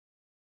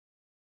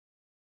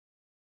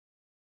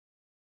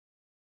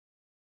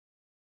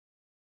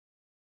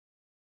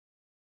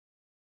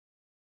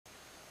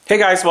Hey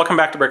guys, welcome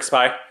back to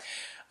BrickSpy.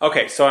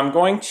 Okay, so I'm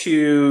going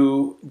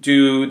to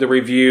do the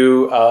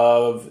review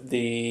of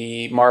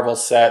the Marvel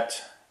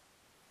set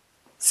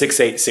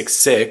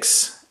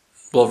 6866,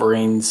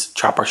 Wolverine's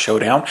Chopper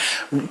Showdown,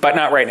 but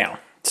not right now.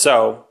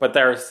 But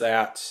there's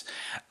that.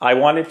 I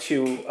wanted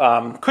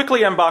to quickly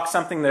unbox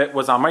something that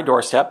was on my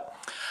doorstep.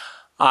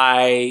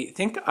 I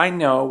think I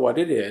know what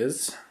it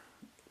is.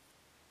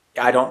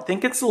 I don't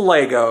think it's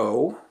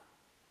Lego,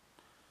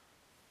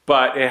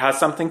 but it has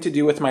something to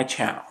do with my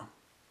channel.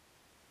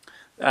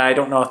 I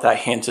don't know if that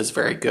hint is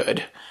very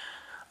good.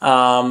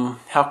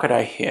 How could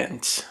I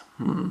hint?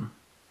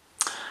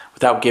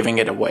 Without giving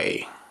it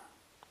away.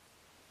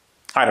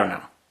 I don't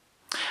know.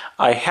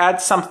 I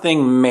had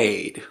something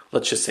made,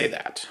 let's just say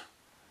that.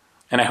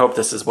 And I hope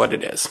this is what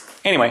it is.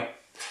 Anyway,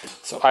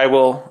 so I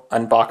will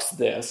unbox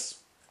this.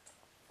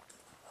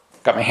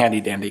 Got my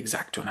handy dandy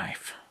X-Acto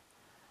knife.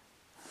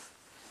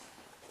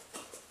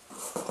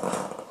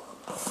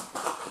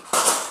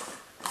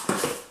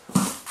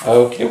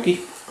 Okie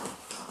dokie.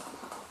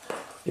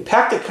 They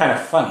packed it kind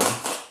of funny.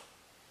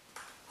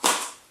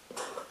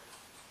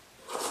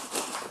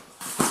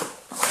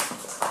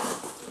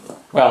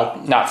 Well,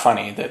 not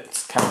funny,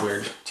 that's kind of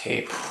weird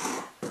tape.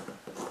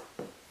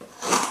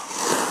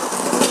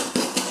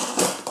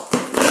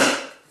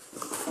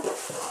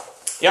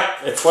 Yep,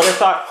 it's what I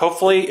thought.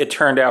 Hopefully it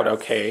turned out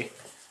okay.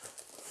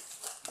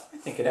 I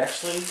think it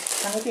actually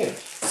kind of did.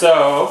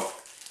 So,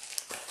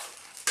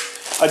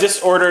 I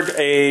just ordered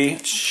a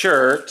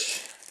shirt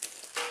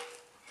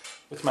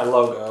with my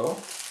logo.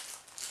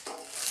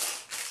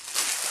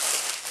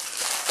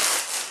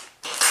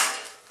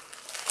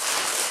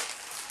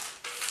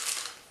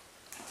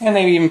 And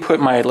they even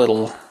put my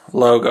little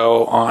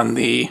logo on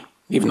the,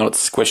 even though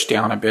it's squished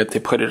down a bit, they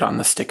put it on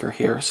the sticker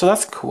here. So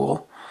that's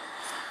cool.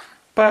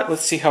 But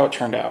let's see how it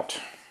turned out.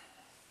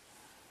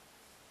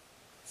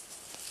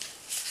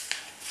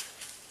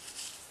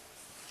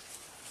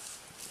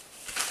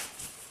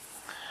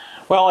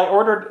 Well,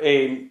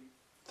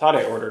 thought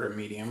I ordered a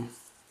medium.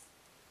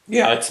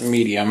 Yeah, it's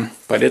medium,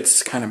 but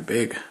it's kind of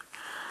big.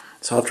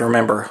 So I'll have to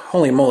remember,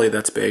 holy moly,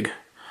 that's big.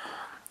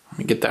 Let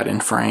me get that in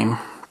frame.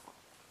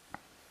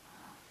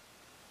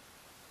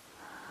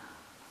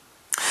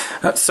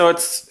 So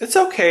it's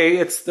okay.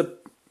 It's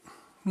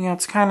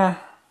it's kind of,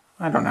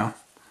 I don't know.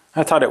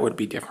 I thought it would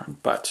be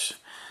different, but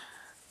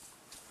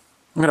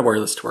I'm gonna wear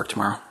this to work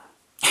tomorrow.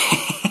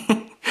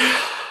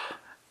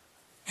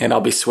 And I'll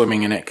be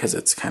swimming in it because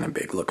it's kind of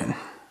big looking.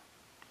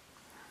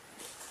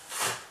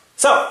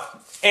 So,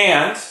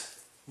 and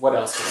what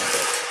else did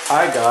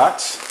I get? I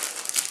got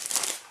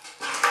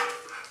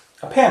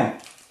a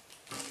pen.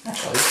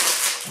 Actually,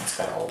 it's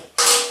got an old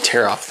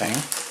tear off thing.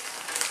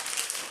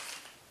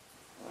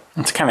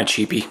 It's kind of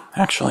cheapy,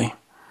 actually.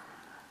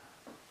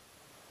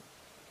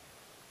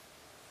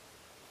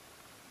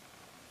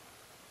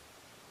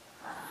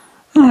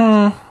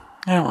 I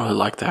don't really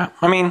like that.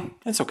 I mean,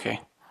 it's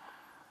okay.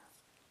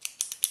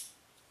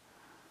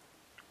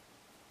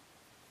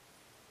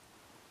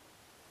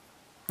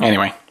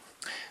 Anyway,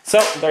 so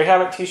there you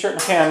have it, t-shirt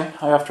and a pen.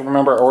 I have to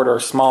remember to order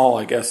a small,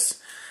 I guess,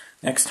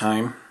 next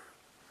time.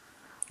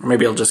 Or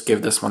maybe I'll just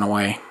give this one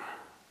away.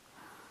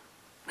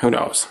 Who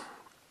knows?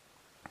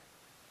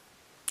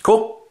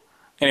 Cool.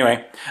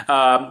 Anyway,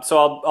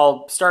 so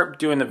I'll start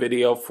doing the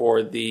video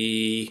for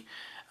the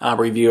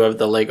review of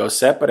the Lego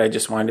set, but I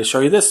just wanted to show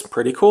you this.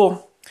 Pretty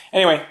cool.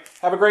 Anyway,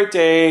 have a great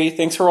day.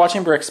 Thanks for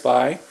watching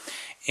BrickSpy.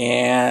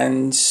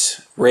 And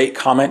rate,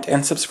 comment,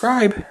 and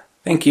subscribe.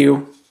 Thank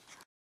you.